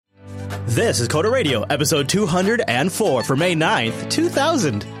This is Coda Radio, episode 204 for May 9th,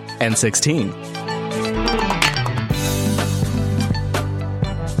 2016.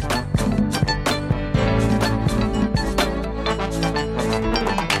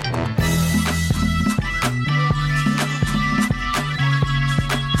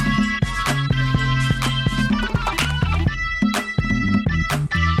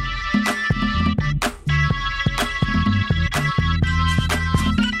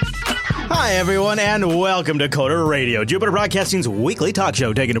 Hi, everyone, and welcome to Coda Radio, Jupiter Broadcasting's weekly talk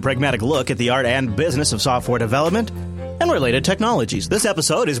show taking a pragmatic look at the art and business of software development and related technologies. This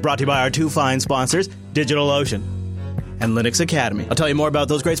episode is brought to you by our two fine sponsors, DigitalOcean and Linux Academy. I'll tell you more about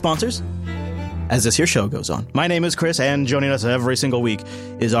those great sponsors as this here show goes on. My name is Chris, and joining us every single week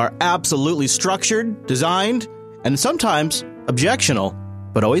is our absolutely structured, designed, and sometimes objectional,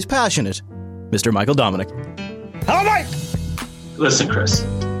 but always passionate, Mr. Michael Dominic. Hello, Mike! Listen, Chris.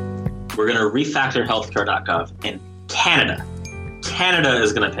 We're going to refactor healthcare.gov, and Canada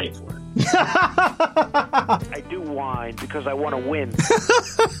is going to pay for it. I do whine because I want to win.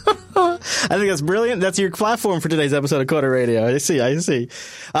 I think that's brilliant. That's your platform for today's episode of Coda Radio. I see.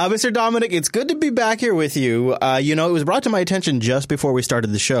 Mr. Dominic, it's good to be back here with you. It was brought to my attention just before we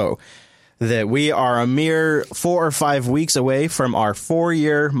started the show that we are a mere 4 or 5 weeks away from our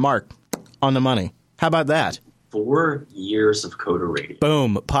 4-year mark on the money. How about that? 4 years of Coda Radio.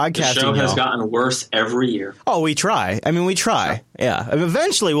 Boom. Podcasting. The show has gotten worse every year. Oh, we try. We try. Yeah.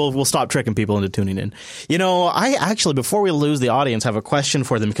 Eventually, we'll stop tricking people into tuning in. I actually, before we lose the audience, have a question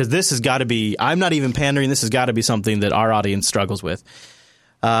for them, because this has got to be – I'm not even pandering. This has got to be something that our audience struggles with.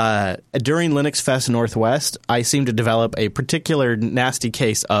 During Linux Fest Northwest, I seem to develop a particular nasty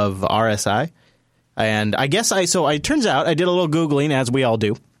case of RSI. And I guess it turns out I did a little Googling, as we all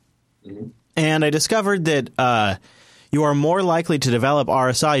do. Mm-hmm. And I discovered that you are more likely to develop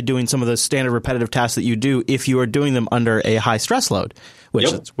RSI doing some of the standard repetitive tasks that you do if you are doing them under a high stress load,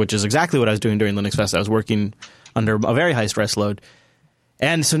 which is exactly what I was doing during Linux Fest. I was working under a very high stress load.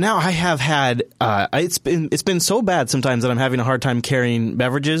 And so now I have had it's been so bad sometimes that I'm having a hard time carrying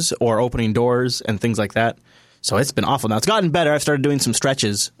beverages or opening doors and things like that. So it's been awful. Now, it's gotten better. I've started doing some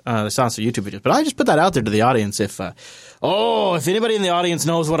stretches. I saw some YouTube videos. But I just put that out there to the audience. If anybody in the audience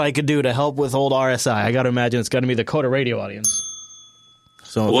knows what I could do to help with old RSI, I got to imagine it's going to be the Coda Radio audience.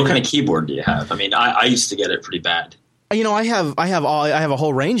 So, what kind of keyboard do you have? I used to get it pretty bad. I have a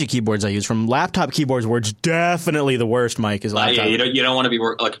whole range of keyboards I use, from laptop keyboards, where it's definitely the worst, Mike, is laptop. Yeah, you don't want to be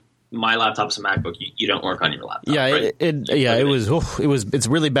like my laptop's a MacBook. You don't work on your laptop. Yeah, right? It's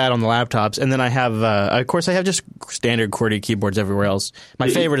really bad on the laptops. And then I have, of course, I have just standard QWERTY keyboards everywhere else. My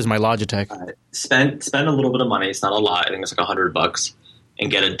favorite is my Logitech. Spend a little bit of money. It's not a lot. I think it's like $100,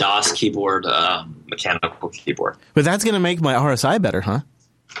 and get a DOS keyboard, mechanical keyboard. But that's going to make my RSI better, huh?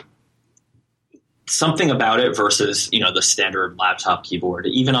 Something about it versus the standard laptop keyboard,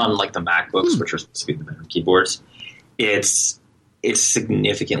 even on like the MacBooks, which are supposed to be the better keyboards, it's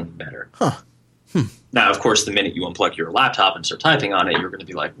significantly better. Huh. Now, of course, the minute you unplug your laptop and start typing on it, you're going to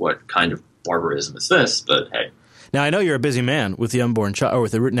be like, what kind of barbarism is this? But hey. Now, I know you're a busy man with the unborn child, or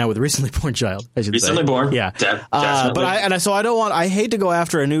with the recently born child, I should recently say. Born. Yeah. Definitely. I hate to go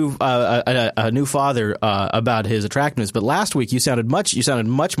after a new father about his attractiveness, but last week you sounded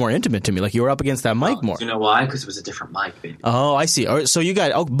much more intimate to me, like you were up against that mic more. Do you know why? Because it was a different mic, baby. Oh, I see. So you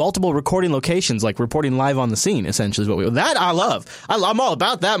got multiple recording locations, like reporting live on the scene, essentially, is what that I love. I'm all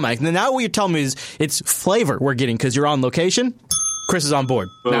about that, Mike. And now what you're telling me is it's flavor we're getting because you're on location. Chris is on board.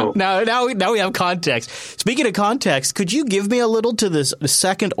 Now we have context. Speaking of context, could you give me a little to the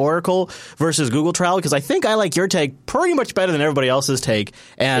second Oracle versus Google trial? Because I think I like your take pretty much better than everybody else's take,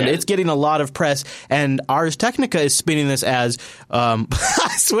 and it's getting a lot of press. And Ars Technica is spinning this as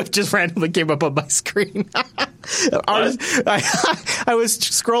Swift just randomly came up on my screen. I was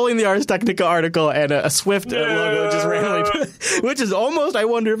scrolling the Ars Technica article, and a Swift logo just randomly, which is almost, I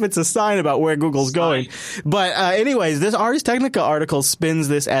wonder if it's a sign about where Google's going. But anyways, this Ars Technica article spins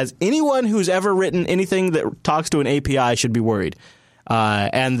this as anyone who's ever written anything that talks to an API should be worried,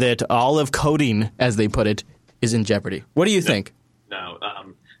 and that all of coding, as they put it, is in jeopardy. What do you think? No.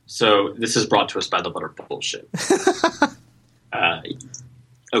 So this is brought to us by the butter bullshit.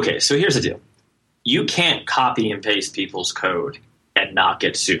 Okay, so here's the deal. You can't copy and paste people's code and not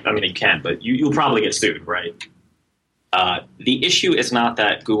get sued. You can, but you'll probably get sued, right? The issue is not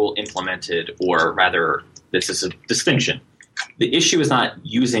that Google implemented, or rather, this is a distinction. The issue is not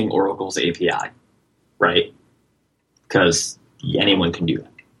using Oracle's API, right? Because anyone can do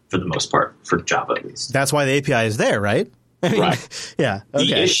that for the most part, for Java at least. That's why the API is there, right? Right. Yeah. Okay.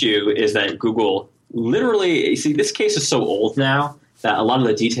 The issue is that Google literally, this case is so old now that a lot of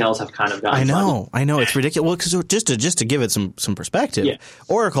the details have kind of gotten I know. It's ridiculous. Well, because just to give it some perspective,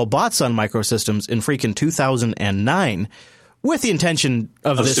 Oracle bought Sun Microsystems in freaking 2009 with the intention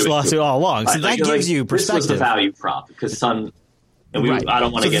of this lawsuit all along. So that gives you perspective. This was the value prop because Sun. And I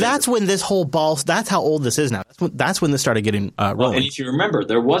don't want to get. So that's when this whole ball. That's how old this is now. That's when this started getting rolling. Well, and if you remember,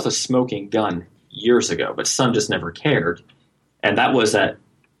 there was a smoking gun years ago, but Sun just never cared, and that was that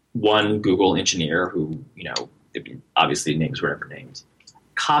one Google engineer who, obviously names were never named,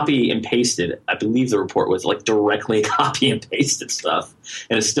 copy and pasted. I believe the report was like directly copy and pasted stuff,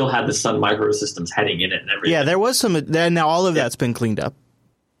 and it still had the Sun Microsystems heading in it and everything. Yeah, there was some. Now all of that's been cleaned up.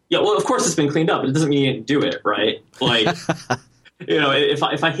 Yeah, well, of course it's been cleaned up, but it doesn't mean you didn't do it, right? Like.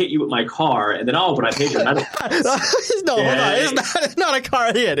 If I hit you with my car and then but I paid your medical costs. No, hold on. It's not a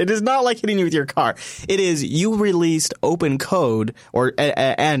car hit. It is not like hitting you with your car. It is you released open code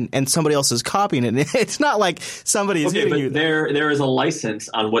and somebody else is copying it. It's not like somebody is hitting you. There is a license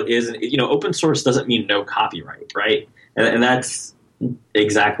on what is open source doesn't mean no copyright, right? And that's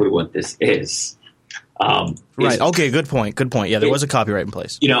exactly what this is. Right. Okay. Good point. Yeah, there was a copyright in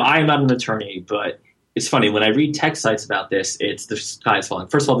place. I am not an attorney, but. It's funny, when I read tech sites about this, it's the sky is falling.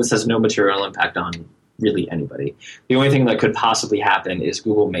 First of all, this has no material impact on really anybody. The only thing that could possibly happen is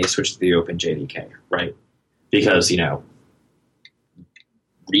Google may switch to the Open JDK, right? Because,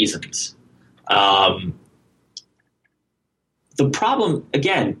 reasons. The problem,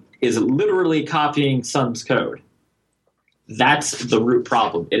 again, is literally copying Sun's code. That's the root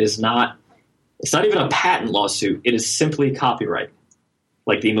problem. It's not even a patent lawsuit. It is simply copyright.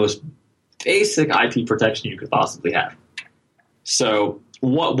 Like the most basic IP protection you could possibly have. So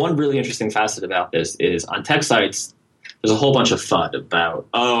one really interesting facet about this is on tech sites, there's a whole bunch of FUD about,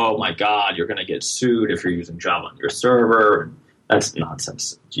 oh my God, you're going to get sued if you're using Java on your server. And that's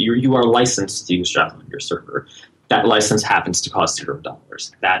nonsense. You are licensed to use Java on your server. That license happens to cost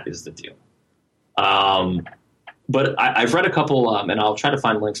 $0. That is the deal. But I've read a couple, and I'll try to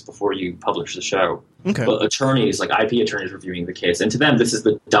find links before you publish the show. Okay. But attorneys, like IP attorneys, reviewing the case. And to them, this is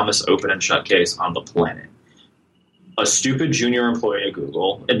the dumbest open and shut case on the planet. A stupid junior employee at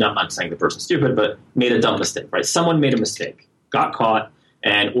Google, and I'm not saying the person's stupid, but made a dumb mistake, right? Someone made a mistake, got caught,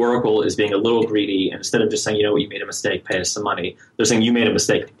 and Oracle is being a little greedy. And instead of just saying, you made a mistake, pay us some money, they're saying, you made a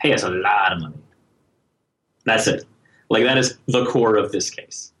mistake, pay us a lot of money. That's it. Like, that is the core of this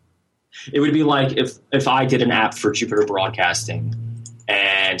case. It would be like if I did an app for Jupiter Broadcasting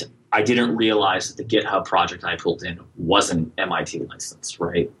and I didn't realize that the GitHub project I pulled in wasn't MIT licensed,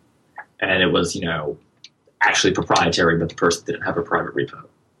 right? And it was, actually proprietary, but the person didn't have a private repo.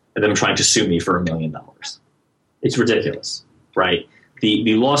 And them trying to sue me for $1 million. It's ridiculous, right?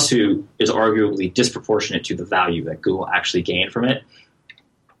 The lawsuit is arguably disproportionate to the value that Google actually gained from it,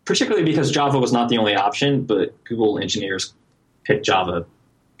 particularly because Java was not the only option, but Google engineers picked Java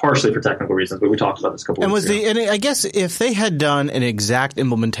partially for technical reasons, but we talked about this a couple weeks ago. And I guess if they had done an exact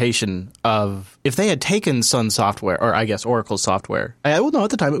implementation if they had taken Sun software, or I guess Oracle software, at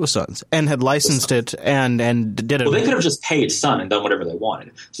the time it was Sun's, and had licensed it and did it. Well, they could have just paid Sun and done whatever they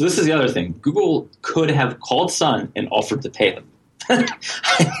wanted. So this is the other thing. Google could have called Sun and offered to pay them.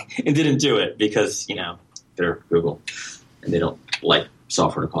 And didn't do it because, they're Google and they don't like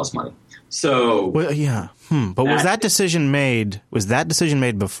software to cost money. So, well, yeah. But was that decision made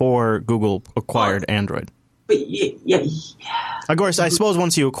before Google acquired Android? But yeah. Of course, I suppose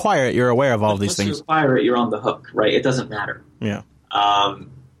once you acquire it, you're aware of all these things. Once you acquire it, you're on the hook, right? It doesn't matter. Yeah.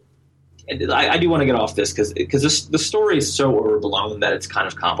 And I do want to get off this because the story is so overblown that it's kind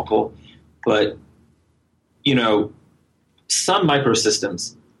of comical. But, Sun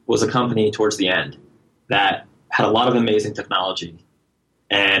Microsystems was a company towards the end that had a lot of amazing technology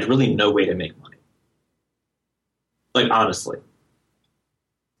and really no way to make money. Like, honestly.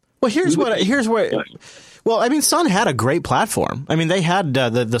 Well, Sun had a great platform. I mean, they had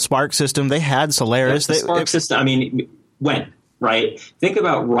the Spark system. They had Solaris. The Spark system, when, right? Think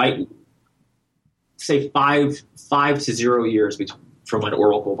about say 5 to 0 years from when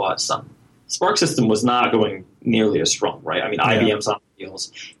Oracle bought Sun. Spark system was not going nearly as strong, right? I mean, IBM's on the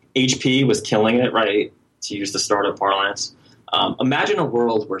heels. HP was killing it, right, to use the startup parlance. Imagine a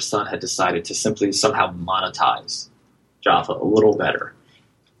world where Sun had decided to simply somehow monetize Java a little better.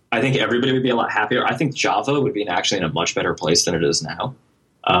 I think everybody would be a lot happier. I think Java would be actually in a much better place than it is now.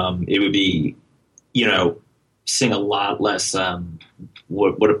 It would be, seeing a lot less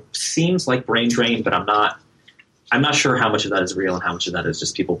what seems like brain drain, but I'm not sure how much of that is real and how much of that is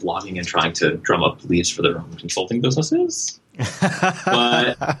just people blogging and trying to drum up leads for their own consulting businesses.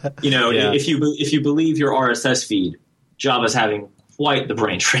 But if you believe your RSS feed, Java's having quite the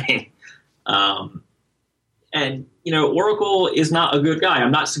brain drain. And, Oracle is not a good guy.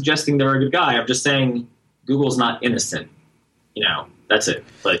 I'm not suggesting they're a good guy. I'm just saying Google's not innocent. That's it.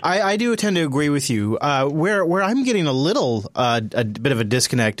 Like, I do tend to agree with you. Where I'm getting a bit of a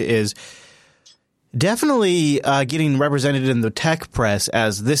disconnect is definitely getting represented in the tech press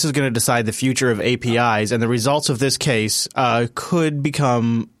as this is going to decide the future of APIs, and the results of this case could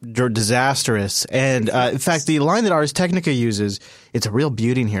become disastrous. And in fact, the line that Ars Technica uses, it's a real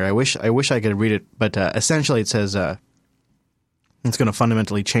beauty in here. I wish I could read it, but essentially it says it's going to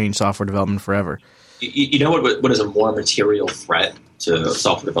fundamentally change software development forever. You know what is a more material threat to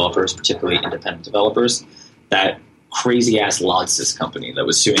software developers, particularly independent developers? That crazy-ass Logsys company that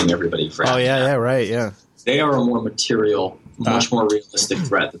was suing everybody for Oh, yeah, right, yeah. They are a more material, much more realistic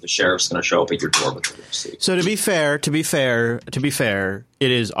threat that the sheriff's going to show up at your door with the receipt. So to be fair,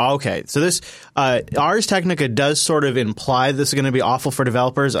 it is okay. So this Ars Technica does sort of imply this is going to be awful for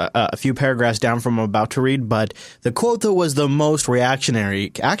developers. A few paragraphs down from what I'm about to read, but the quote that was the most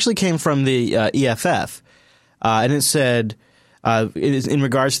reactionary actually came from the EFF, and it said, in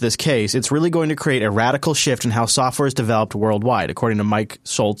regards to this case, it's really going to create a radical shift in how software is developed worldwide, according to Mike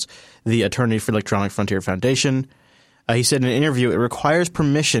Schultz, the attorney for Electronic Frontier Foundation. He said in an interview, it requires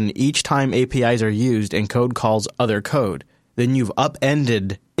permission each time APIs are used and code calls other code. Then you've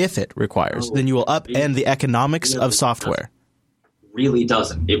upended, if it requires, then you will upend the economics of software. Really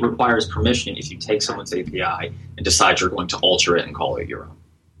doesn't. It requires permission if you take someone's API and decide you're going to alter it and call it your own.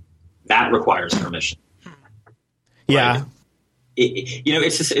 That requires permission. Yeah. Right?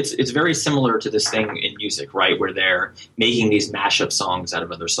 It's very similar to this thing in music, right, where they're making these mashup songs out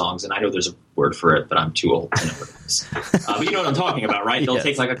of other songs. And I know there's a word for it, but I'm too old to know what it is. But you know what I'm talking about, right? They'll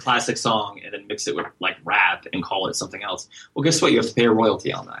take like a classic song and then mix it with like rap and call it something else. Well, guess what? You have to pay a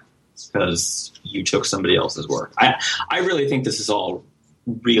royalty on that because you took somebody else's work. I really think this is all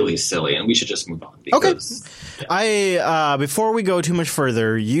really silly, and we should just move on. Because, okay. Yeah. Before we go too much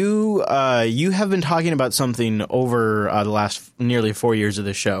further, you have been talking about something over the last nearly 4 years of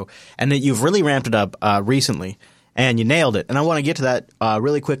this show, and that you've really ramped it up recently, and you nailed it. And I want to get to that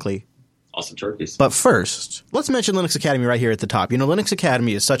really quickly. Awesome turkeys. But first, let's mention Linux Academy right here at the top. Linux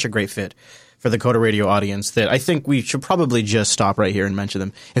Academy is such a great fit for the Coder Radio audience that I think we should probably just stop right here and mention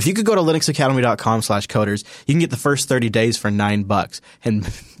them. If you could go to linuxacademy.com/coders, you can get the first 30 days for $9. And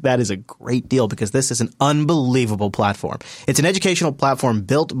that is a great deal because this is an unbelievable platform. It's an educational platform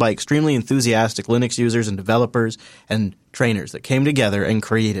built by extremely enthusiastic Linux users and developers and trainers that came together and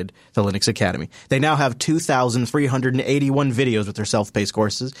created the Linux Academy. They now have 2,381 videos with their self-paced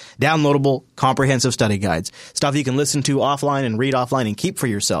courses, downloadable, comprehensive study guides, stuff you can listen to offline and read offline and keep for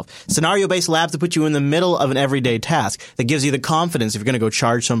yourself, scenario-based labs that put you in the middle of an everyday task that gives you the confidence if you're going to go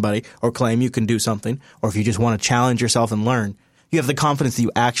charge somebody or claim you can do something, or if you just want to challenge yourself and learn. You have the confidence that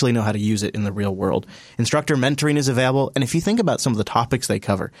you actually know how to use it in the real world. Instructor mentoring is available, and if you think about some of the topics they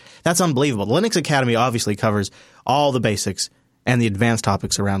cover, that's unbelievable. The Linux Academy obviously covers all the basics and the advanced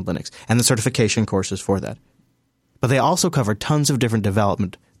topics around Linux, and the certification courses for that. But they also cover tons of different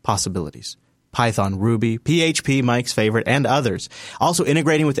development possibilities. Python, Ruby, PHP, Mike's favorite, and others. Also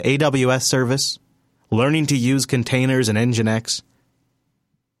integrating with the AWS service, learning to use containers and Nginx. It's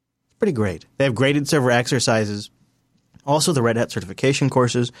pretty great. They have graded server exercises, also the Red Hat certification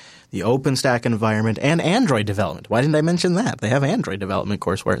courses, the OpenStack environment, and Android development. Why didn't I mention that? They have Android development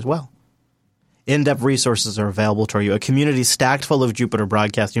courseware as well. In-depth resources are available to you, a community stacked full of Jupiter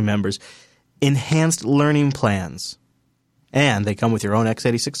Broadcasting members, enhanced learning plans, and they come with your own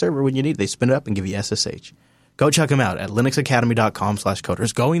x86 server when you need it. They spin it up and give you SSH. Go check them out at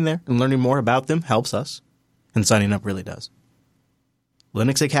linuxacademy.com/coders. Going there and learning more about them helps us, and signing up really does.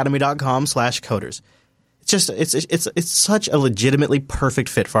 linuxacademy.com/coders. It's such a legitimately perfect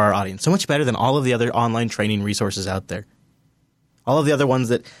fit for our audience. So much better than all of the other online training resources out there. All of the other ones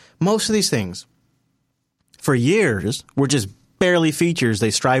that most of these things for years were just barely features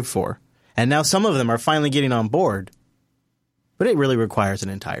they strived for. And now some of them are finally getting on board. But it really requires an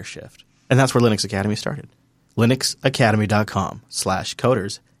entire shift. And that's where Linux Academy started.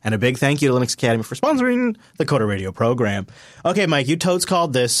 linuxacademy.com/coders. And a big thank you to Linux Academy for sponsoring the Coder Radio program. Okay, Mike, you totes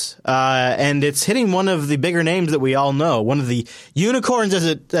called this, and it's hitting one of the bigger names that we all know, one of the unicorns,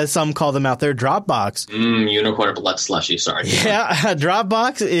 as some call them out there, Dropbox. Unicorn blood slushy, sorry. Yeah,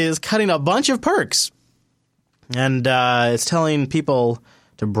 Dropbox is cutting a bunch of perks, and it's telling people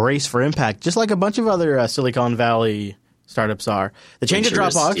to brace for impact, just like a bunch of other Silicon Valley startups are. The change of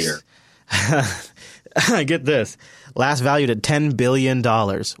Dropbox, get this, last valued at $10 billion.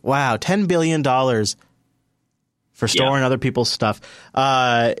 Wow, $10 billion for storing other people's stuff.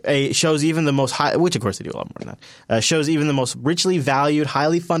 It shows even the most high, which of course they do a lot more than that, shows even the most richly valued,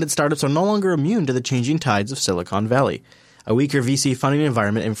 highly funded startups are no longer immune to the changing tides of Silicon Valley. A weaker VC funding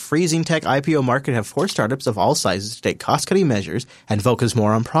environment and freezing tech IPO market have forced startups of all sizes to take cost-cutting measures and focus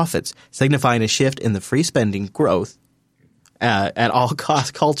more on profits, signifying a shift in the free spending growth at all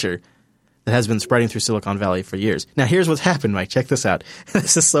cost culture that has been spreading through Silicon Valley for years. Now, here's what's happened, Mike. Check this out.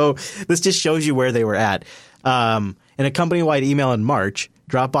 This just shows you where they were at. In a company-wide email in March,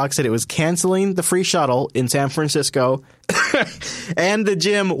 Dropbox said it was canceling the free shuttle in San Francisco and the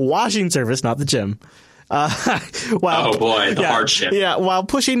gym washing service, not the gym. Oh boy, the hardship. Yeah, while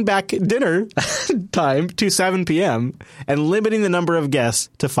pushing back dinner time to 7 p.m. and limiting the number of guests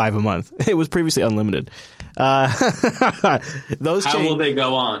to 5 a month. It was previously unlimited. How will they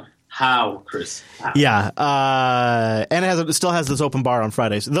go on? How, Chris? How? Yeah, and it still has this open bar on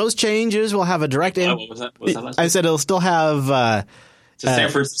Fridays. Those changes will have a direct what was that? What was that last I said it'll still have to San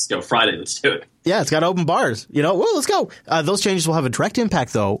Francisco Friday. Let's do it. Yeah, it's got open bars. Whoa, let's go. Those changes will have a direct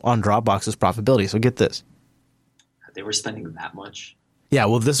impact, though, on Dropbox's profitability. So get this. They were spending that much. Yeah,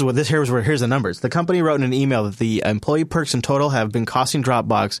 well, here's the numbers. The company wrote in an email that the employee perks in total have been costing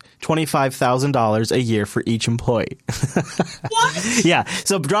Dropbox $25,000 a year for each employee. What? Yeah,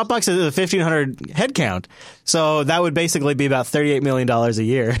 so Dropbox is a 1,500 headcount, so that would basically be about $38 million a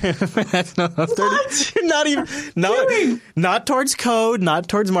year. That's not towards code, not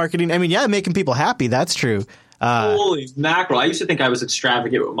towards marketing. I mean, yeah, making people happy. That's true. Holy mackerel! I used to think I was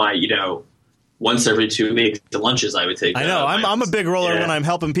extravagant with my, once every 2 weeks, the lunches I would take. I know. I'm a big roller when I'm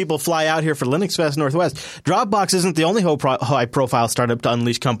helping people fly out here for Linux Fest Northwest. Dropbox isn't the only high-profile startup to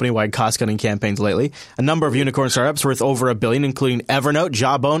unleash company-wide cost-cutting campaigns lately. A number of unicorn startups worth over $1 billion, including Evernote,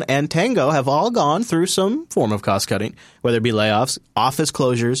 Jawbone, and Tango, have all gone through some form of cost-cutting, whether it be layoffs, office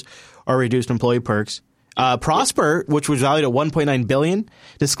closures, or reduced employee perks. Prosper, which was valued at $1.9 billion,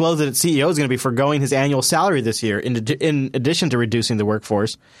 disclosed that its CEO is going to be foregoing his annual salary this year in addition to reducing the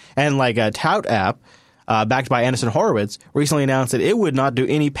workforce. And like Tout App, backed by Anderson Horowitz, recently announced that it would not do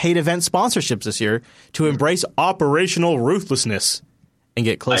any paid event sponsorships this year to embrace operational ruthlessness and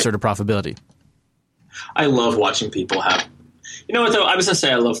get closer to profitability. I love watching people have – you know what, though? I was going to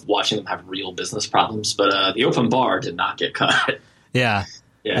say I love watching them have real business problems, but the open bar did not get cut. Yeah.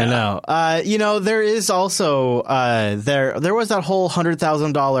 Yeah. I know. There is also there was that whole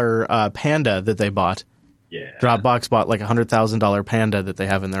 $100,000 Panda that they bought. Yeah. Dropbox bought like $100,000 Panda that they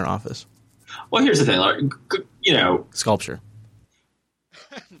have in their office. Well, here's the thing, sculpture,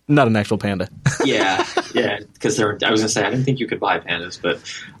 not an actual panda. yeah, because I was going to say I didn't think you could buy pandas, but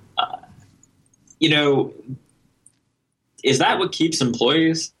is that what keeps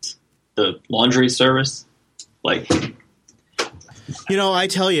employees? The laundry service, like. I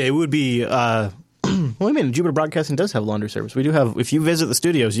tell you, it would be well, I mean, Jupiter Broadcasting does have laundry service. We do have, if you visit the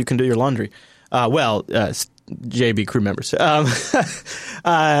studios, you can do your laundry. JB crew members.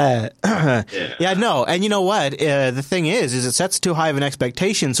 Yeah, no. And you know what? The thing is it sets too high of an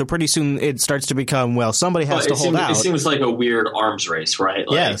expectation, so pretty soon it starts to become, somebody has to hold out. It seems like a weird arms race, right?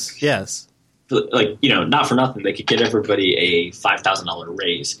 Yes. Like, not for nothing, they could get everybody a $5,000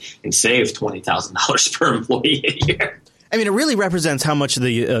 raise and save $20,000 per employee a year. I mean, it really represents how much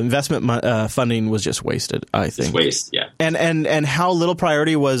the investment funding was just wasted, I think. Just waste, yeah. And how little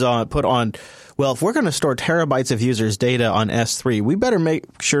priority was put on, if we're going to store terabytes of users' data on S3, we better make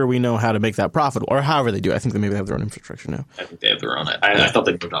sure we know how to make that profitable, or however they do. I think they maybe have their own infrastructure now. I think they have their own. I thought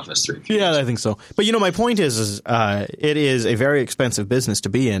they moved off S3. Yeah, I think so. But, my point is it is a very expensive business to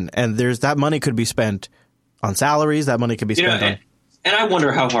be in, and that money could be spent on salaries, that money could be spent on... And I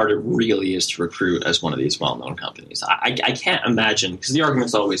wonder how hard it really is to recruit as one of these well-known companies. I can't imagine, because the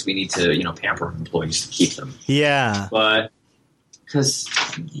argument's always we need to, pamper employees to keep them. Yeah. But because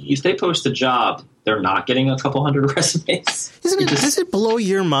if they post a job, they're not getting a couple hundred resumes. Does it blow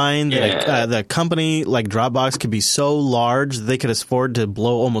your mind that a company like Dropbox could be so large that they could afford to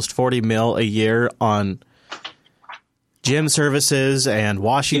blow almost $40 million a year on gym services and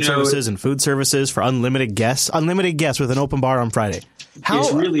washing services and food services for unlimited guests with an open bar on Friday?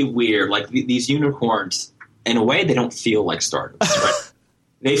 It's really weird. Like these unicorns, in a way, they don't feel like startups, right?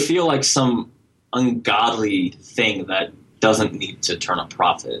 They feel like some ungodly thing that doesn't need to turn a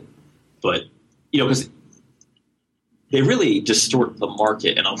profit. But, because they really distort the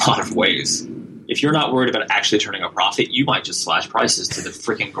market in a lot of ways. If you're not worried about actually turning a profit, you might just slash prices to the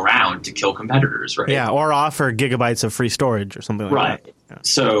freaking ground to kill competitors, right? Yeah, or offer gigabytes of free storage or something like that. Yeah.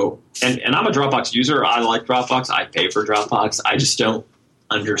 So, and I'm a Dropbox user. I like Dropbox. I pay for Dropbox. I just don't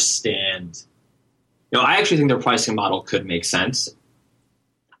understand. I actually think their pricing model could make sense.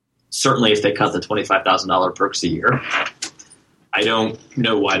 certainly if they cut the $25,000 perks a year, I don't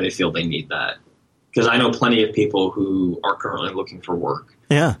know why they feel they need that. Because I know plenty of people who are currently looking for work.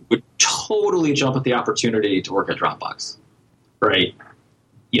 Yeah. Would totally jump at the opportunity to work at Dropbox. Right?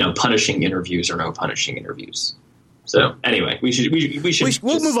 Punishing interviews or no punishing interviews. So anyway,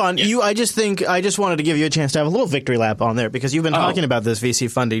 we'll move on. Yeah. I just wanted to give you a chance to have a little victory lap on there because you've been talking about this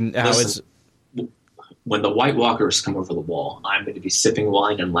VC funding. When the White Walkers come over the wall, I'm going to be sipping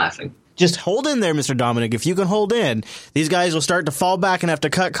wine and laughing. Just hold in there, Mr. Dominic. If you can hold in, these guys will start to fall back and have to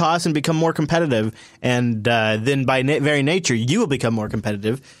cut costs and become more competitive. And then by very nature, you will become more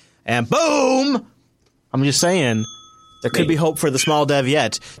competitive. And boom! I'm just saying, there could be hope for the small dev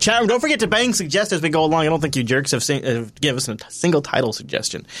yet. Chat room, don't forget to bang suggest as we go along. I don't think you jerks have give us a single title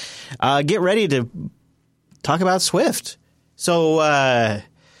suggestion. Get ready to talk about Swift. So,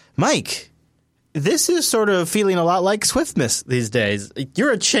 Mike, this is sort of feeling a lot like Swiftmas these days.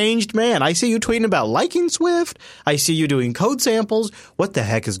 You're a changed man. I see you tweeting about liking Swift. I see you doing code samples. What the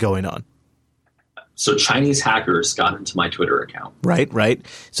heck is going on? So Chinese hackers got into my Twitter account. Right.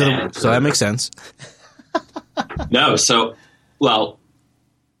 So that makes sense. No,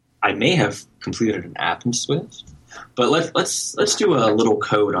 I may have completed an app in Swift, but let's do a little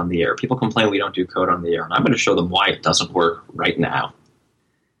code on the air. People complain we don't do code on the air, and I'm going to show them why it doesn't work right now.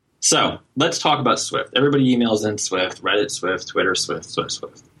 So let's talk about Swift. Everybody emails in Swift, Reddit Swift, Twitter Swift.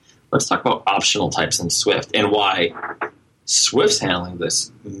 Let's talk about optional types in Swift and why Swift's handling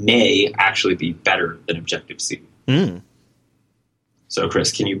this may actually be better than Objective-C. So,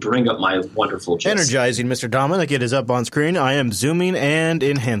 Chris, can you bring up my wonderful gist? Energizing, Mr. Dominic. It is up on screen. I am zooming and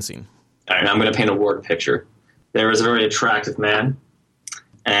enhancing. All right, I'm going to paint a word picture. There is a very attractive man,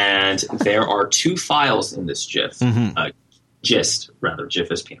 and there are two files in this GIF. GIF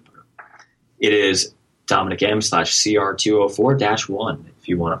is peanut butter. It is Dominic M/CR204-1 if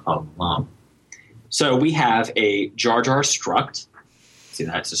you want to follow along. So we have a Jar Jar struct. See,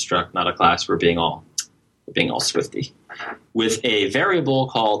 that's a struct, not a class. We're being all Swifty. With a variable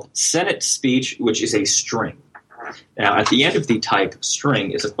called Senate speech, which is a string. Now, at the end of the type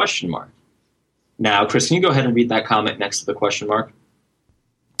string is a question mark. Now, Chris, can you go ahead and read that comment next to the question mark?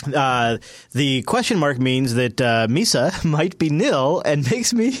 The question mark means that Misa might be nil and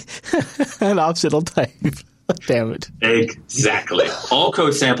makes me an optional type. Damn it. Exactly. All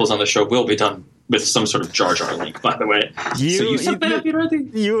code samples on the show will be done with some sort of Jar Jar link, by the way.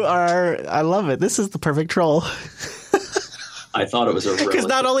 You are, I love it. This is the perfect troll. I thought it was a because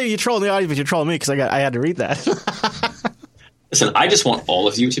not only are you trolling the audience, but you're trolling me because I had to read that. Listen, I just want all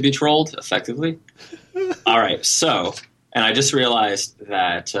of you to be trolled effectively. All right, so, and I just realized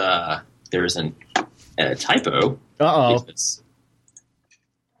that there's a typo. Uh-oh.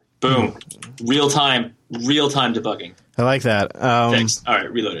 Boom. Real time debugging. I like that. Thanks. All right,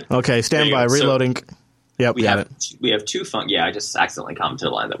 reloaded. Okay, stand by. Reloading. Yep, we have two functions. Yeah, I just accidentally commented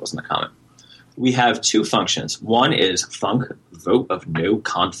a line that wasn't a comment. We have two functions. One is func vote of no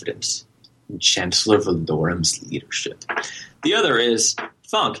confidence in Chancellor Valorim's leadership. The other is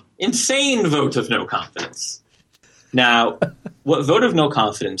func insane vote of no confidence. Now, what vote of no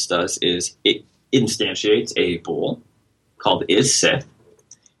confidence does is it instantiates a bool called isSith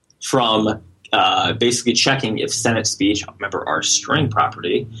from basically checking if Senate speech, remember our string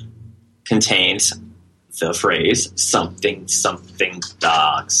property, contains the phrase something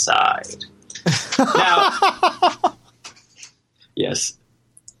dark side. Now, yes,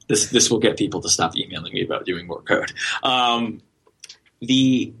 this will get people to stop emailing me about doing more code.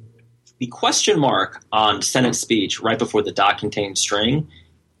 The question mark on Senate speech right before the dot contained string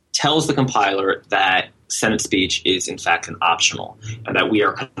tells the compiler that Senate speech is in fact an optional, and that we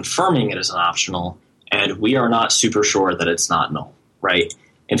are confirming it as an optional, and we are not super sure that it's not null, right?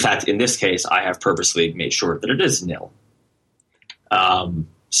 In fact, in this case, I have purposely made sure that it is nil.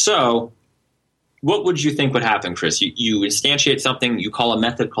 So what would you think would happen, Chris? You instantiate something, you call a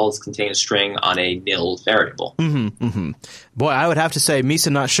method called contain string on a nil variable. Boy, I would have to say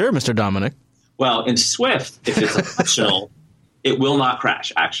Misa not sure, Mr. Dominic. Well, in Swift, if it's optional, it will not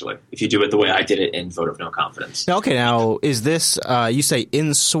crash, actually, if you do it the way I did it in vote of no confidence. Okay, now, is this, you say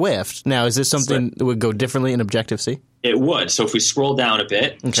in Swift, now is this something that would go differently in Objective-C? It would. So if we scroll down a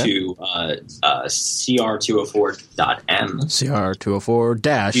bit to CR204.m.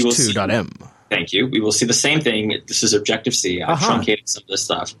 CR204-2.m. Thank you. We will see the same thing. This is Objective-C. I've truncated some of this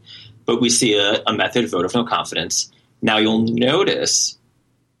stuff. But we see a method, vote of no confidence. Now you'll notice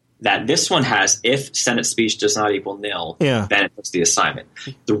that this one has if Senate speech does not equal nil, then it puts the assignment.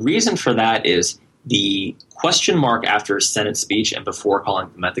 The reason for that is the question mark after Senate speech and before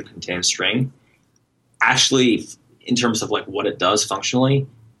calling the method contain string actually, in terms of like what it does functionally,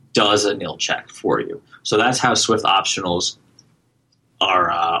 does a nil check for you. So that's how Swift optionals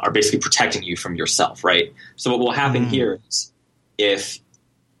are basically protecting you from yourself, right? So what will happen here is if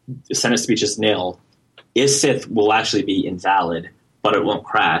the sentence speech is nil, isIth will actually be invalid, but it won't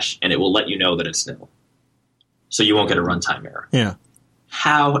crash, and it will let you know that it's nil. So you won't get a runtime error. Yeah.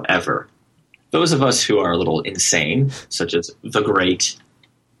 However, those of us who are a little insane, such as the great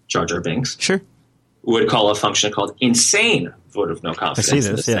Jar Jar Binks, Sure. would call a function called insane vote of no confidence. I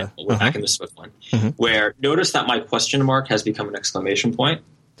see this, yeah. We're back in the Swift one, where notice that my question mark has become an exclamation point.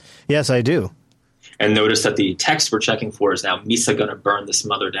 Yes, I do. And notice that the text we're checking for is now Misa gonna burn this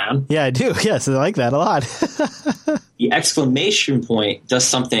mother down. Yeah, I do. Yes, I like that a lot. The exclamation point does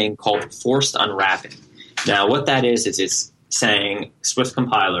something called forced unwrapping. Now, what that is it's saying, Swift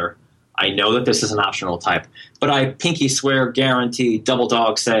compiler, I know that this is an optional type, but I pinky swear, guarantee, double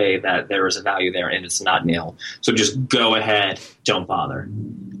dog say that there is a value there and it's not nil. So just go ahead, don't bother.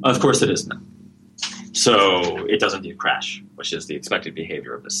 Of course it is nil. So it does indeed crash, which is the expected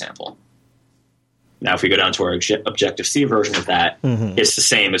behavior of the sample. Now, if we go down to our Objective-C version of that, it's the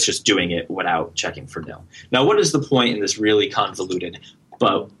same as just doing it without checking for nil. Now, what is the point in this really convoluted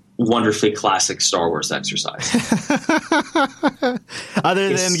but wonderfully classic Star Wars exercise?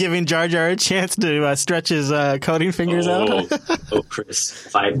 Other than giving Jar Jar a chance to stretch his coding fingers out? Chris,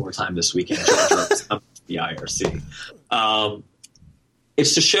 if I had more time this weekend, Jar Jar was up to the IRC.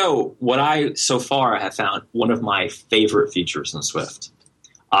 It's to show what I, so far, have found one of my favorite features in Swift.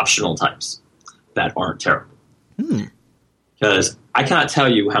 Optional types that aren't terrible. Because I cannot tell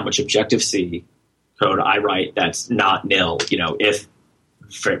you how much Objective-C code I write that's not nil. You know, if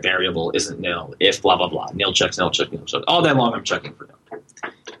variable isn't nil, if blah, blah, blah, nil checks, nil check, nil check. All day long I'm checking for nil.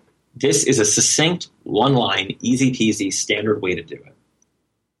 This is a succinct, one-line, easy-peasy, standard way to do it.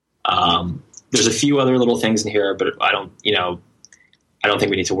 There's a few other little things in here, but I don't think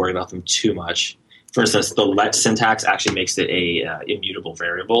we need to worry about them too much. For instance, the let syntax actually makes it a immutable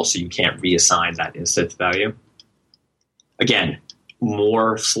variable, so you can't reassign that isIth value. Again,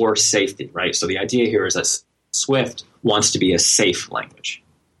 more for safety, right? So the idea here is that Swift wants to be a safe language,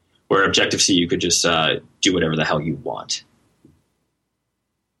 where Objective-C you could just do whatever the hell you want.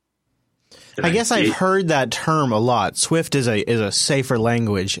 I guess I've heard that term a lot. Swift is a safer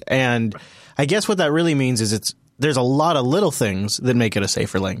language, and I guess what that really means is there's a lot of little things that make it a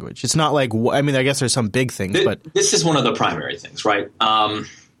safer language. It's not like, I mean, I guess there's some big things, but this is one of the primary things, right?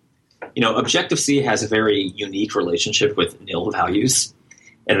 Objective-C has a very unique relationship with nil values,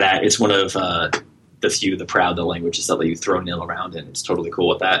 in that it's one of the few, the proud, the languages that let you throw nil around, and it's totally cool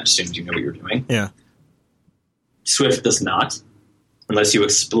with that as soon as you know what you're doing. Yeah. Swift does not, unless you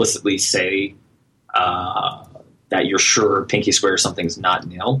explicitly say that you're sure pinky swear something's not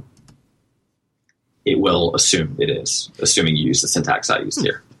nil. It will assume it is, assuming you use the syntax I used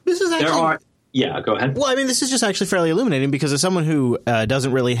here. This is actually... Yeah, go ahead. Well, I mean, this is just actually fairly illuminating, because as someone who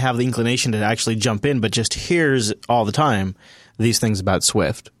doesn't really have the inclination to actually jump in, but just hears all the time these things about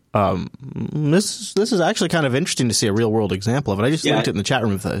Swift, this is actually kind of interesting to see a real-world example of it. I just linked it in the chat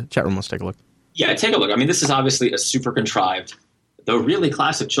room. If the chat room wants to take a look. Yeah, take a look. I mean, this is obviously a super contrived, though really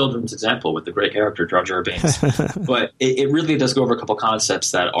classic children's example with the great character Jar Jar Binks. But it really does go over a couple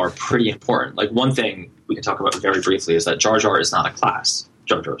concepts that are pretty important. Like, one thing we can talk about very briefly is that Jar Jar is not a class.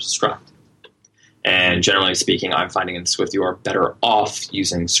 Jar Jar is a struct. And generally speaking, I'm finding in Swift you are better off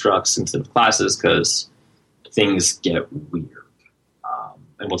using structs instead of classes because things get weird.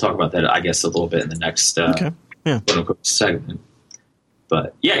 And we'll talk about that, I guess, a little bit in the next quote-unquote segment.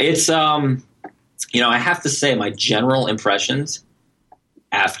 But yeah, it's I have to say my general impressions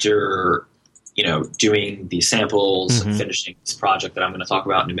after doing the samples and finishing this project that I'm going to talk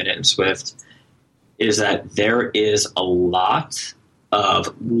about in a minute in Swift is that there is a lot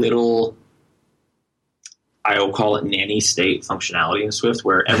of little, I will call it nanny state functionality in Swift,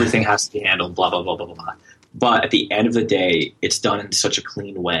 where everything has to be handled, blah, blah, blah, blah, blah, blah. But at the end of the day, it's done in such a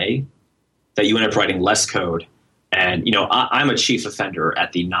clean way that you end up writing less code. And, I'm a chief offender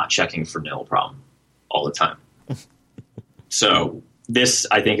at the not checking for nil problem all the time. So this,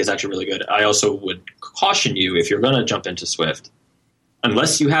 I think, is actually really good. I also would caution you, if you're going to jump into Swift,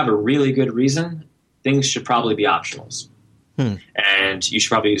 unless you have a really good reason, things should probably be optionals. And you should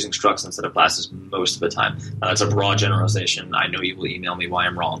probably be using structs instead of classes most of the time. Now, that's a broad generalization. I know you will email me why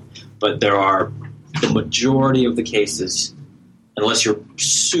I'm wrong. But there are the majority of the cases, unless you're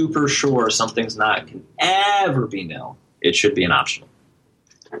super sure something's not can ever be nil, it should be an optional.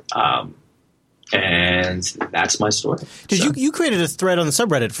 And that's my story. You created a thread on the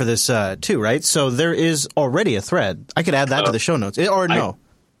subreddit for this too, right? So there is already a thread. I could add that to the show notes. Or no?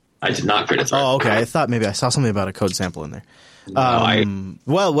 I did not create a thread. Oh, okay. I thought maybe I saw something about a code sample in there.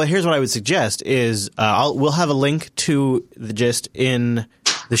 Well, here's what I would suggest is we'll have a link to the gist in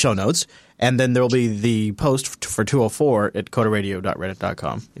the show notes, and then there will be the post for 204 at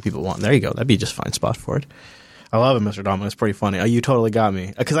coderadio.reddit.com if people want. There you go. That'd be just a fine spot for it. I love it, Mr. Dominic. It's pretty funny. Oh, you totally got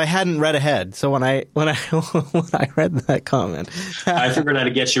me because I hadn't read ahead. So when I when I read that comment, I figured out how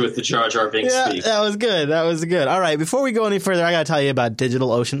to get you with the Jar Jar Binks speak. That was good. That was good. All right. Before we go any further, I got to tell you about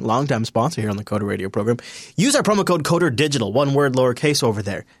DigitalOcean, longtime sponsor here on the Coder Radio program. Use our promo code CODERDIGITAL, one word, lowercase over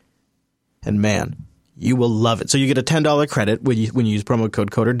there, and man, you will love it. So you get a $10 credit when you use promo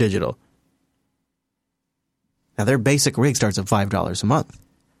code CODERDIGITAL. Now their basic rig starts at $5 a month.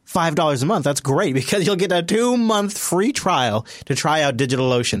 $5 a month. That's great because you'll get a 2-month free trial to try out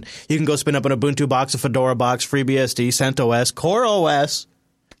DigitalOcean. You can go spin up an Ubuntu box, a Fedora box, FreeBSD, CentOS, CoreOS,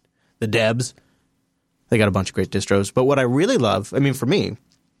 the Debs. They got a bunch of great distros. But what I really love, I mean, for me,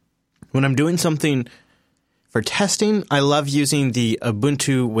 when I'm doing something for testing, I love using the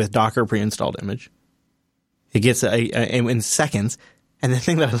Ubuntu with Docker pre-installed image. It gets in seconds. And the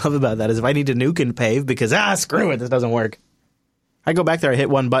thing that I love about that is if I need to nuke and pave because, screw it, this doesn't work. I go back there, I hit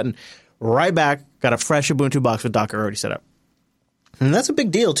one button, right back, got a fresh Ubuntu box with Docker already set up. And that's a big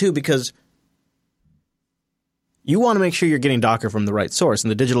deal, too, because you want to make sure you're getting Docker from the right source.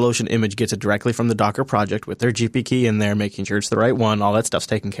 And the DigitalOcean image gets it directly from the Docker project with their GP key in there, making sure it's the right one. All that stuff's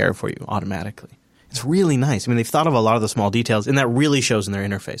taken care of for you automatically. It's really nice. I mean, they've thought of a lot of the small details, and that really shows in their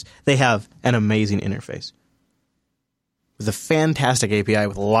interface. They have an amazing interface with a fantastic API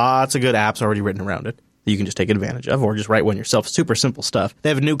with lots of good apps already written around it that you can just take advantage of or just write one yourself. Super simple stuff. They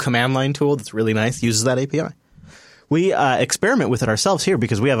have a new command line tool that's really nice, uses that API. We experiment with it ourselves here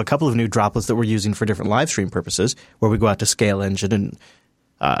because we have a couple of new droplets that we're using for different live stream purposes where we go out to Scale Engine and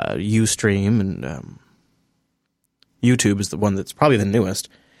Ustream and YouTube is the one that's probably the newest.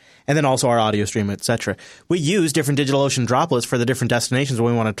 And then also our audio stream, etc. We use different DigitalOcean droplets for the different destinations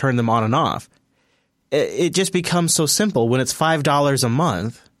when we want to turn them on and off. It just becomes so simple when it's $5 a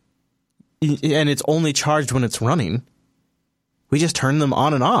month. And it's only charged when it's running. We just turn them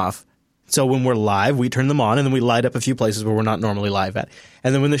on and off. So when we're live, we turn them on, and then we light up a few places where we're not normally live at.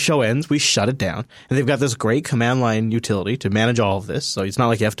 And then when the show ends, we shut it down. And they've got this great command line utility to manage all of this. So it's not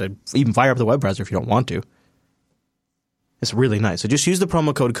like you have to even fire up the web browser if you don't want to. It's really nice. So just use the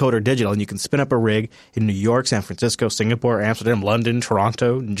promo code CODERDIGITAL, and you can spin up a rig in New York, San Francisco, Singapore, Amsterdam, London,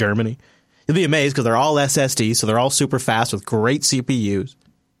 Toronto, and Germany. You'll be amazed because they're all SSDs, so they're all super fast with great CPUs.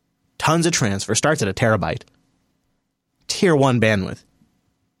 Tons of transfer. Starts at a terabyte. Tier 1 bandwidth.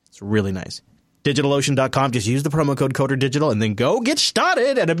 It's really nice. DigitalOcean.com. Just use the promo code CODERDIGITAL and then go get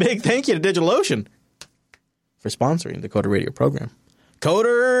started. And a big thank you to DigitalOcean for sponsoring the Coder Radio program.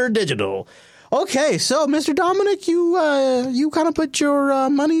 Coder Digital. Okay, so Mr. Dominic, you kind of put your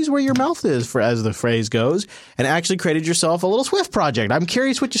money's where your mouth is, for as the phrase goes, and actually created yourself a little Swift project. I'm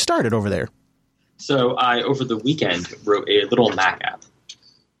curious what you started over there. So I, over the weekend, wrote a little Mac app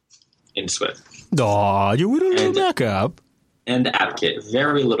in Swift. Aw, you wrote a little Mac app. And AppKit.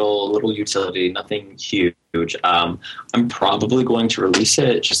 Very little utility, nothing huge. I'm probably going to release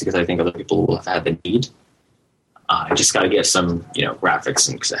it just because I think other people will have had the need. I just got to get some, graphics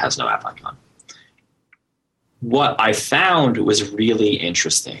because it has no app icon. What I found was really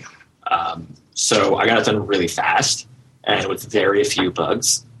interesting. So I got it done really fast and with very few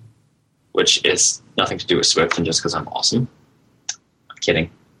bugs, which is nothing to do with Swift and just because I'm awesome. I'm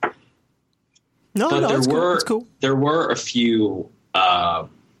kidding. But it's cool. There were a few, how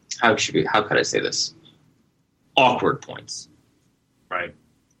could I say this? Awkward points, right?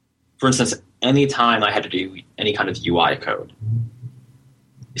 For instance, anytime I had to do any kind of UI code,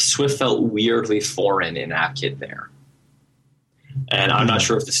 Swift felt weirdly foreign in AppKit there. And I'm not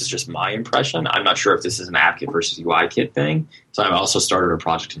sure if this is just my impression. I'm not sure if this is an AppKit versus UIKit thing. So I also started a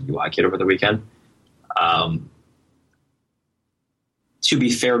project in UIKit over the weekend. To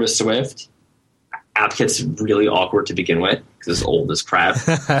be fair to Swift, AppKit's really awkward to begin with because it's old as crap.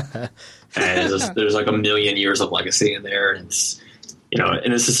 And there's like a million years of legacy in there. And it's,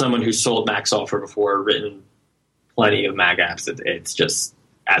 and this is someone who's sold Mac software before, written plenty of Mac apps. It's just,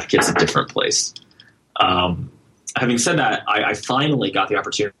 AppKit's a different place. Having said that, I finally got the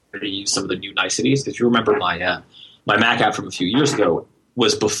opportunity to use some of the new niceties. If you remember my Mac app from a few years ago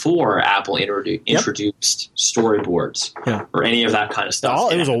was before Apple introduced storyboards or any of that kind of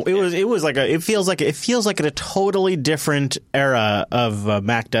stuff. It feels like a totally different era of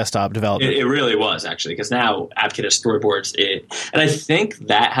Mac desktop development. It really was, actually, because now AppKit has storyboards. And I think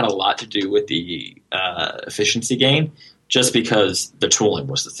that had a lot to do with the efficiency gain, just because the tooling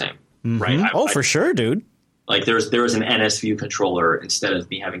was the same, right? For sure, dude. Like there was an NS View controller instead of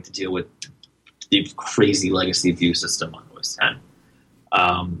me having to deal with the crazy legacy view system on OS iOS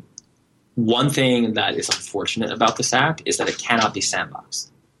 10. One thing that is unfortunate about this app is that it cannot be sandboxed.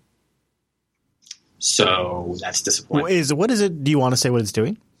 So that's disappointing. What is it? Do you want to say what it's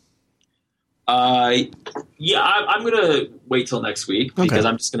doing? Yeah, I'm going to wait till next week because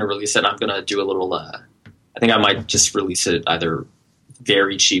I'm just going to release it. I'm going to do a little, I think I might just release it either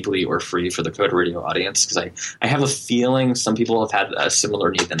very cheaply or free for the Code Radio audience because I have a feeling some people have had a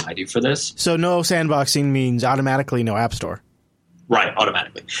similar need than I do for this. So no sandboxing means automatically no App Store. Right,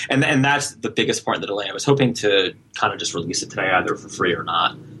 automatically. And that's the biggest part of the delay. I was hoping to kind of just release it today either for free or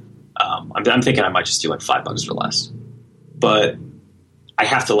not. I'm thinking I might just do like $5 or less. But I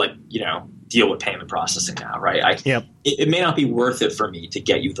have to deal with payment processing now, right? It may not be worth it for me to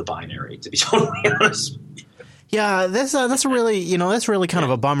get you the binary, to be totally honest. Yeah, that's really kind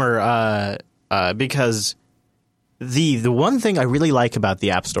of a bummer because the one thing I really like about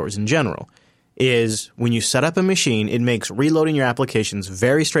the app stores in general is when you set up a machine, it makes reloading your applications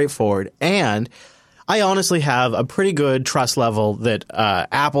very straightforward, and I honestly have a pretty good trust level that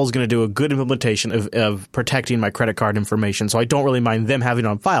Apple's going to do a good implementation of protecting my credit card information, so I don't really mind them having it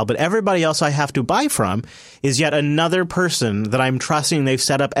on file. But everybody else I have to buy from is yet another person that I'm trusting they've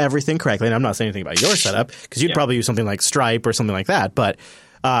set up everything correctly. And I'm not saying anything about your setup because you'd probably use something like Stripe or something like that. But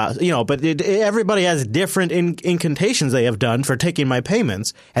everybody has different incantations they have done for taking my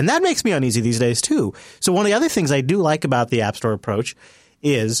payments, and that makes me uneasy these days too. So one of the other things I do like about the App Store approach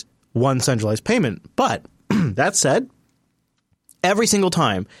is one centralized payment. But that said, every single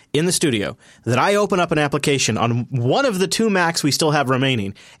time in the studio that I open up an application on one of the 2 Macs we still have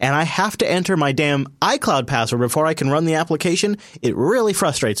remaining, and I have to enter my damn iCloud password before I can run the application, it really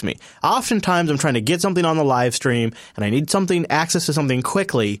frustrates me. Oftentimes I'm trying to get something on the live stream, and I need access to something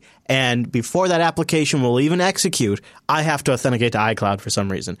quickly, and before that application will even execute, I have to authenticate to iCloud for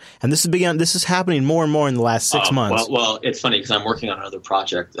some reason. And this is happening more and more in the last 6 months. Well, it's funny because I'm working on another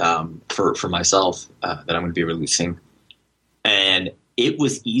project for myself that I'm going to be releasing. And it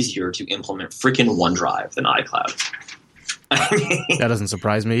was easier to implement freaking OneDrive than iCloud. That doesn't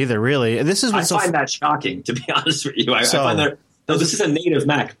surprise me either, really. I find that shocking, to be honest with you. I find that this is a native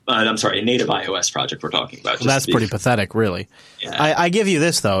Mac. A native iOS project we're talking about. Well, that's pretty pathetic, really. Yeah. I give you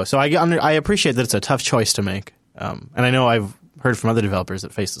this though, so I appreciate that it's a tough choice to make, and I know I've heard from other developers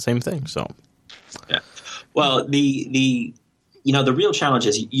that face the same thing. So, yeah. Well, the real challenge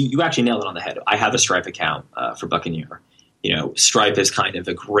is you actually nailed it on the head. I have a Stripe account for Buccaneer. Stripe is kind of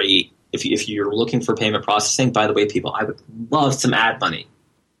a great if you're looking for payment processing. By the way, people, I would love some ad money.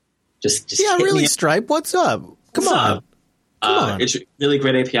 Just really, Stripe. What's up? Come on. It's a really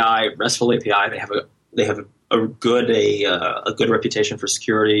great API, RESTful API. They have a good reputation for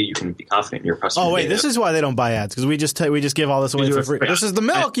security. You can be confident in your customer. Oh wait, data. This is why they don't buy ads because we just give all this away for free. This is the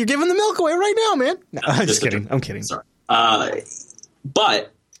milk. You're giving the milk away right now, man. No, I'm just kidding. I'm kidding. Sorry.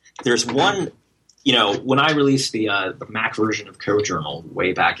 But there's one. When I released the Mac version of CodeJournal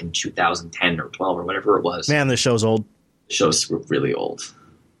way back in 2010 or 12 or whatever it was. Man, this show's old. The show's really old.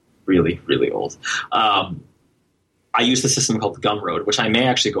 Really, really old. I used a system called Gumroad, which I may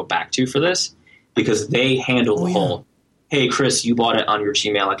actually go back to for this because they handle the whole, hey, Chris, you bought it on your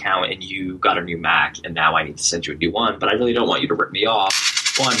Gmail account and you got a new Mac and now I need to send you a new one, but I really don't want you to rip me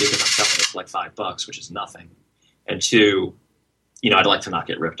off. One, because I'm selling it for like $5, which is nothing. And two, I'd like to not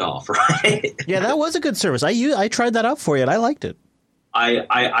get ripped off, right? Yeah, that was a good service. I tried that out for you, and I liked it.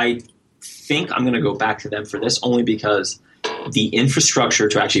 I think I'm going to go back to them for this only because the infrastructure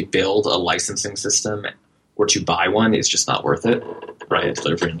to actually build a licensing system or to buy one is just not worth it, right?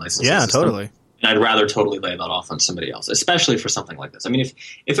 Delivering licensing system. Totally. And I'd rather totally lay that off on somebody else, especially for something like this. I mean,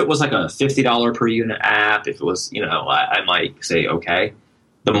 if it was like a $50 per unit app, if it was, I might say, okay.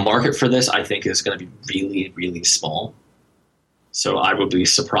 The market for this, I think, is going to be really, really small. So I would be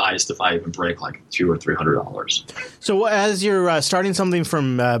surprised if I even break like $200 or $300. So as you're starting something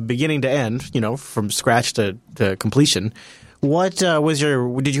from beginning to end, from scratch to completion, what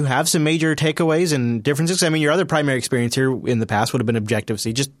did you have some major takeaways and differences? I mean, your other primary experience here in the past would have been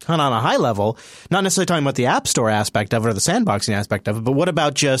Objective-C, just kind of on a high level, not necessarily talking about the App Store aspect of it or the sandboxing aspect of it, but what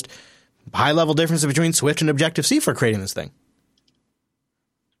about just high level differences between Swift and Objective-C for creating this thing?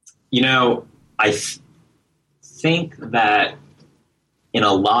 I think that in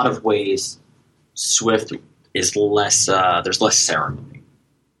a lot of ways, Swift is less, there's less ceremony,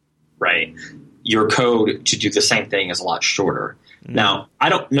 right? Your code to do the same thing is a lot shorter. Mm-hmm. Now, I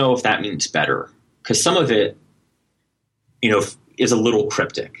don't know if that means better, because some of it, is a little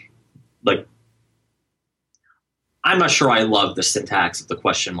cryptic. Like, I'm not sure I love the syntax of the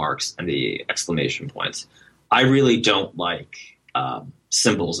question marks and the exclamation points. I really don't like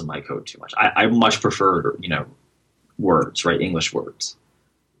symbols in my code too much. I much prefer, words, right? English words.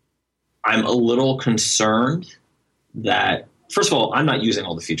 I'm a little concerned that, first of all, I'm not using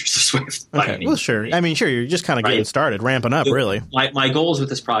all the features of Swift. Okay, well, sure. I mean, sure, you're just kind of getting started, ramping up, really. My goals with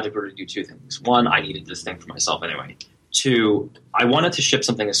this project were to do two things. One, I needed this thing for myself anyway. Two, I wanted to ship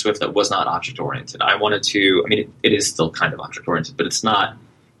something in Swift that was not object-oriented. I wanted to, I mean, it is still kind of object-oriented, but it's not,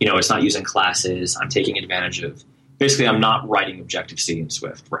 it's not using classes. I'm taking advantage of, basically, I'm not writing Objective-C in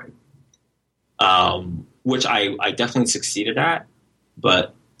Swift, right? Which I definitely succeeded at,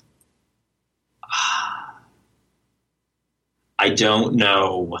 but I don't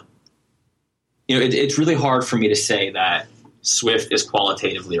know. It's really hard for me to say that Swift is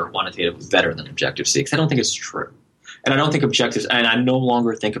qualitatively or quantitatively better than Objective-C, because I don't think it's true. And I don't think and I no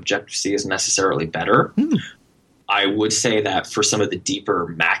longer think Objective-C is necessarily better. I would say that for some of the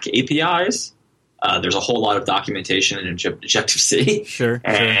deeper Mac APIs, there's a whole lot of documentation in Objective-C. Sure.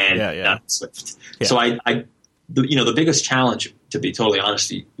 And not Swift. Yeah. So the biggest challenge, to be totally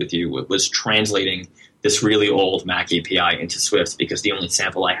honest with you, was translating this really old Mac API into Swift, because the only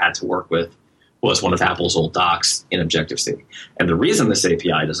sample I had to work with was one of Apple's old docs in Objective-C. And the reason this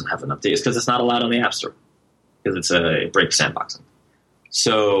API doesn't have an update is because it's not allowed on the App Store, because it breaks sandboxing.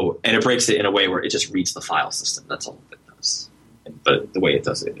 So, and it breaks it in a way where it just reads the file system. That's all it does. But the way it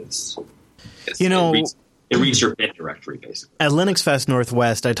does it is, it reads your bin directory, basically. At Linux Fest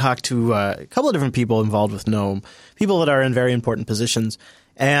Northwest, I talked to a couple of different people involved with GNOME, people that are in very important positions.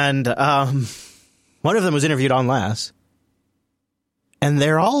 And one of them was interviewed on LAS. And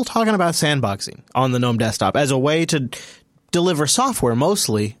they're all talking about sandboxing on the GNOME desktop as a way to deliver software,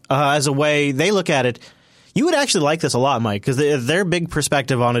 mostly, as a way they look at it. You would actually like this a lot, Mike, because their big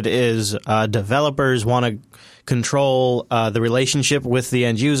perspective on it is developers want to control the relationship with the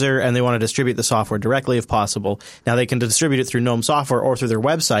end user, and they want to distribute the software directly if possible. Now, they can distribute it through GNOME software or through their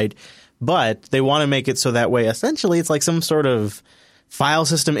website, but they want to make it so that way, essentially, it's like some sort of file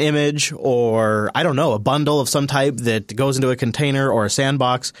system image or, I don't know, a bundle of some type that goes into a container or a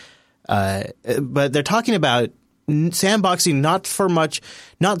sandbox. But they're talking about sandboxing not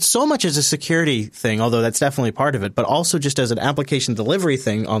so much as a security thing, although that's definitely part of it, but also just as an application delivery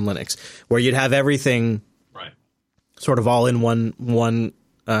thing on Linux, where you'd have everything sort of all in one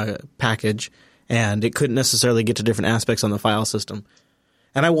package, and it couldn't necessarily get to different aspects on the file system.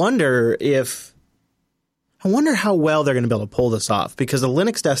 And I wonder how well they're going to be able to pull this off, because the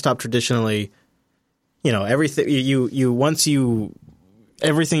Linux desktop traditionally, everything you can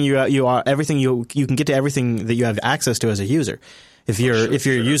get to everything that you have access to as a user. If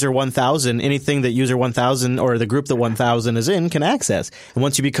you're user 1000, anything that user 1000 or the group that 1000 is in can access. And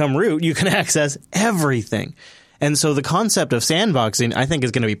once you become root, you can access everything. And so the concept of sandboxing, I think, is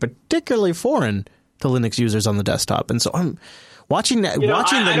going to be particularly foreign to Linux users on the desktop. And so I'm watching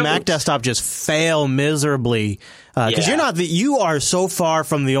the Mac desktop just fail miserably, because you are so far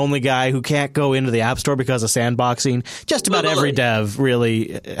from the only guy who can't go into the App Store because of sandboxing. Just about every dev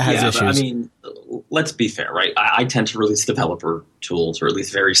really has issues. But, I mean, let's be fair, right? I tend to release developer tools, or at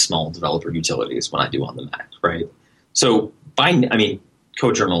least very small developer utilities, when I do on the Mac, right? So,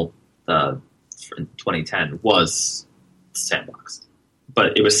 CodeJournal in 2010 was sandboxed,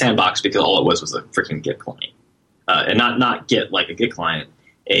 but it was sandboxed because all it was a freaking Git client. And not Git like a Git client,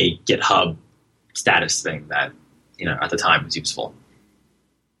 a GitHub status thing that, at the time was useful.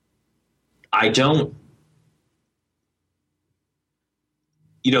 The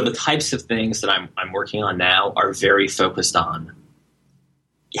types of things that I'm working on now are very focused on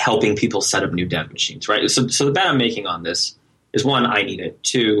helping people set up new dev machines, right? So the bet I'm making on this is, one, I need it.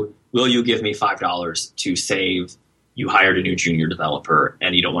 Two, will you give me $5 to save you hired a new junior developer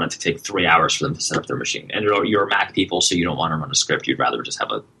and you don't want it to take 3 hours for them to set up their machine? And you're Mac people, so you don't want to run a script. You'd rather just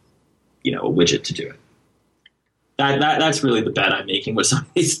have a widget to do it. That's really the bet I'm making with some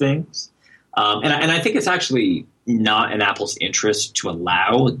of these things. And I think it's actually not in Apple's interest to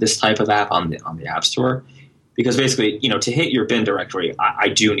allow this type of app on the App Store, because basically, to hit your bin directory, I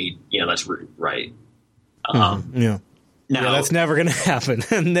do need, that's root, right? Now, that's never going to happen.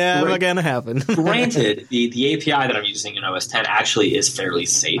 Never going to happen. Granted, the API that I'm using in OS 10 actually is fairly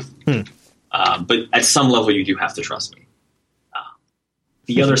safe. But at some level, you do have to trust me.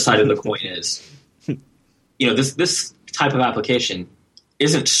 The other side of the coin is, this type of application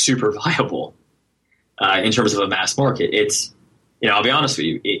isn't super viable in terms of a mass market. It's, I'll be honest with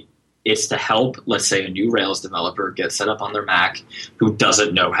you, it's to help, let's say, a new Rails developer get set up on their Mac who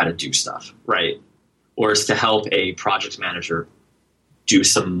doesn't know how to do stuff, right? Or it's to help a project manager do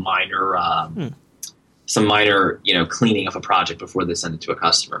some minor, cleaning of a project before they send it to a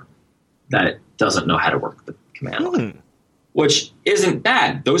customer that doesn't know how to work the command line, which isn't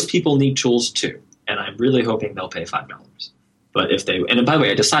bad. Those people need tools too. and I'm really hoping they'll pay $5. But if they, and by the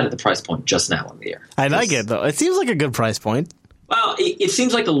way, I decided the price point just now on the air. I like it though. It seems like a good price point. Well, it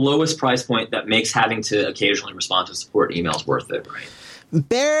seems like the lowest price point that makes having to occasionally respond to support emails worth it, right?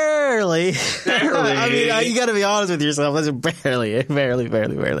 Barely. Barely. I mean, you got to be honest with yourself. That's barely.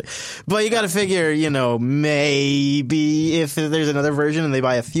 But you got to figure, maybe if there's another version and they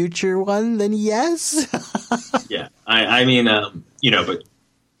buy a future one, then yes. Yeah, I mean, but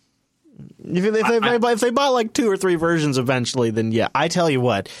if they bought like 2 or 3 versions eventually, then yeah. I tell you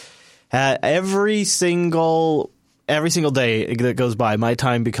what, every single day that goes by, my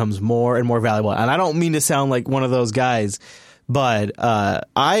time becomes more and more valuable. And I don't mean to sound like one of those guys. But I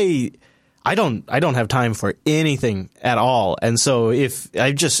don't have time for anything at all, and so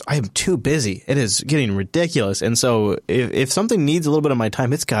I'm too busy. It is getting ridiculous, and so if something needs a little bit of my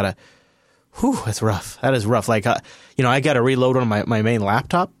time, it's gotta. It's rough. That is rough. Like I got to reload on my main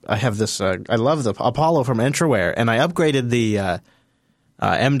laptop. I have this. I love the Apollo from Entroware, and I upgraded the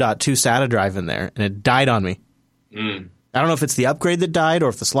M.2 SATA drive in there, and it died on me. I don't know if it's the upgrade that died or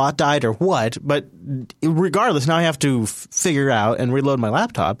if the slot died or what, but regardless, now I have to figure out and reload my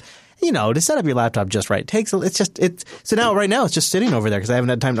laptop. To set up your laptop just right so right now it's just sitting over there because I haven't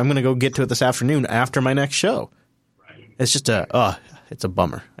had time. I'm going to go get to it this afternoon after my next show. Right. It's just it's a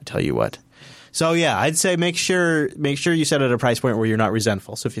bummer. I tell you what. So yeah, I'd say make sure you set it at a price point where you're not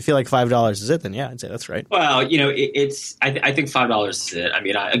resentful. So if you feel like $5 is it, then yeah, I'd say that's right. Well, I think $5 is it. I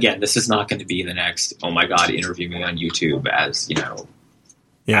mean, again, this is not going to be the next, oh my God, interview me on YouTube as,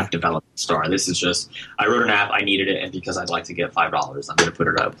 app development star. This is just, I wrote an app, I needed it, and because I'd like to get $5, I'm going to put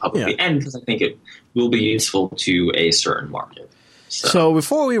it up publicly. Yeah. And because I think it will be useful to a certain market. So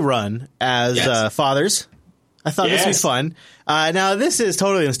before we run as fathers, I thought this would be fun. Now, this is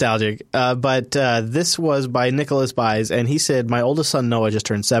totally nostalgic, but this was by Nicholas Buys, and he said, my oldest son Noah just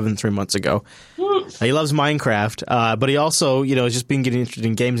turned 7 3 months ago. He loves Minecraft, but he also, has just been getting interested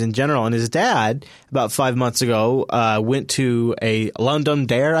in games in general. And his dad, about 5 months ago, went to a London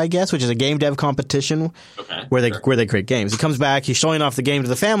Dare, I guess, which is a game dev competition where they create games. He comes back, he's showing off the game to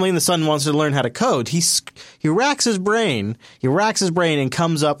the family, and the son wants to learn how to code. He racks his brain and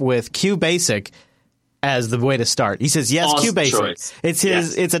comes up with QBasic as the way to start. He says, yes, awesome QBasic. Choice.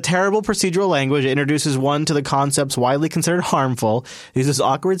 It's a terrible procedural language. It introduces one to the concepts widely considered harmful, uses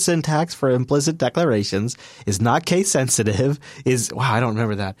awkward syntax for implicit declarations, is not case sensitive, I don't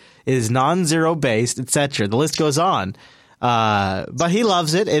remember that, is non-zero based, etc. The list goes on. But he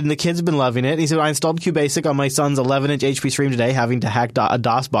loves it, and the kids have been loving it. He said, I installed QBasic on my son's 11-inch HP Stream today, having to hack a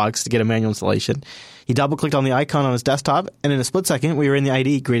DOS box to get a manual installation. He double-clicked on the icon on his desktop, and in a split second, we were in the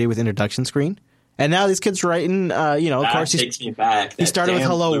IDE greeted with introduction screen. And now these kids writing, of course, takes me back. He started with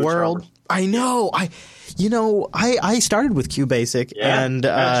Hello World. I know. I started with QBasic, and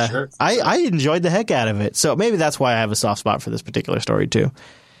I enjoyed the heck out of it. So maybe that's why I have a soft spot for this particular story too.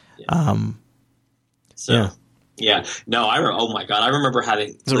 Yeah. No, oh my God, I remember having.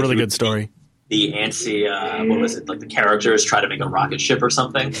 It's a really good story. The ANSI, what was it? Like the characters try to make a rocket ship or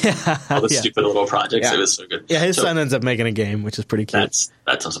something. All the stupid little projects. Yeah. It was so good. Yeah, his son ends up making a game, which is pretty cute.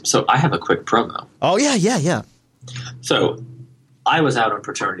 That's awesome. So I have a quick promo. Oh, yeah. So I was out on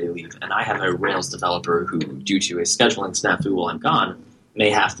paternity leave, and I have a Rails developer who, due to a scheduling snafu while I'm gone, may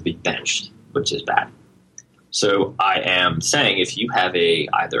have to be benched, which is bad. So I am saying if you have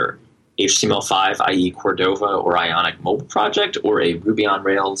either HTML5, i.e. Cordova or Ionic mobile project, or a Ruby on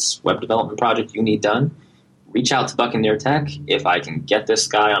Rails web development project you need done, reach out to Buccaneer Tech. If I can get this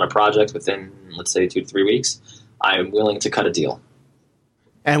guy on a project within, let's say, 2 to 3 weeks, I am willing to cut a deal.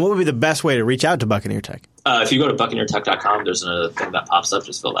 And what would be the best way to reach out to Buccaneer Tech? If you go to buccaneertech.com, there's a thing that pops up.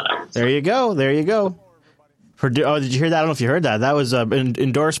 Just fill that out. There you go. Did you hear that? I don't know if you heard that. That was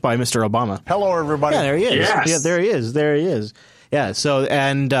endorsed by Mr. Obama. Hello, everybody. Yeah, there he is. Yes. Yeah, there he is. Yeah, so,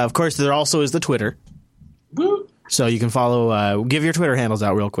 and of course, there also is the Twitter. Woo. So you can follow, give your Twitter handles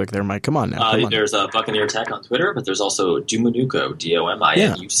out real quick there, Mike. Come on now. There's Buccaneer Tech on Twitter, but there's also Dominucco,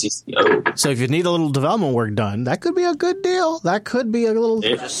 DOMINUCCO. So if you need a little development work done, that could be a good deal. That could be a little...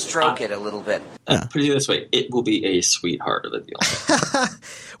 Just stroke it a little bit. Put it this way, it will be a sweetheart of a deal.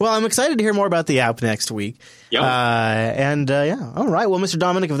 Well, I'm excited to hear more about the app next week. Yep. All right. Well, Mr.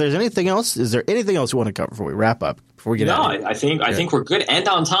 Dominic, if there's anything else, is there anything else you want to cover before we wrap up? Before we get out? I think we're good and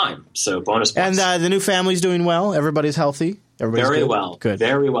on time. So bonus points. And the new family's doing well. Everybody's healthy. Everybody's very good. well. Good.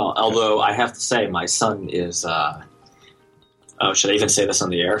 Very well. Although I have to say, my son is. Should I even say this on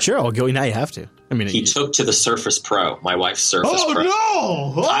the air? Sure. Now you have to. I mean, he took to the Surface Pro, my wife's Surface Pro.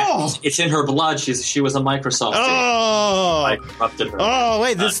 Oh, It's in her blood. She was a Microsoft. I corrupted her. Oh,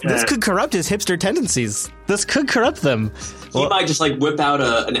 wait, this could corrupt his hipster tendencies. This could corrupt them. He might just whip out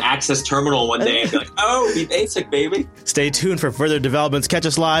an Access terminal one day and be like, "Oh, be basic, baby." Stay tuned for further developments. Catch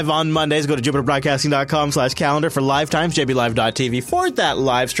us live on Mondays. Go to jupiterbroadcasting.com/calendar for live times, jblive.tv for that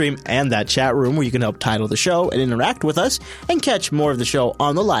live stream and that chat room where you can help title the show and interact with us and catch more of the show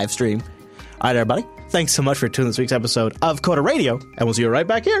on the live stream. All right, everybody. Thanks so much for tuning in this week's episode of Coda Radio, and we'll see you right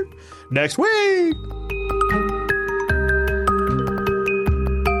back here next week.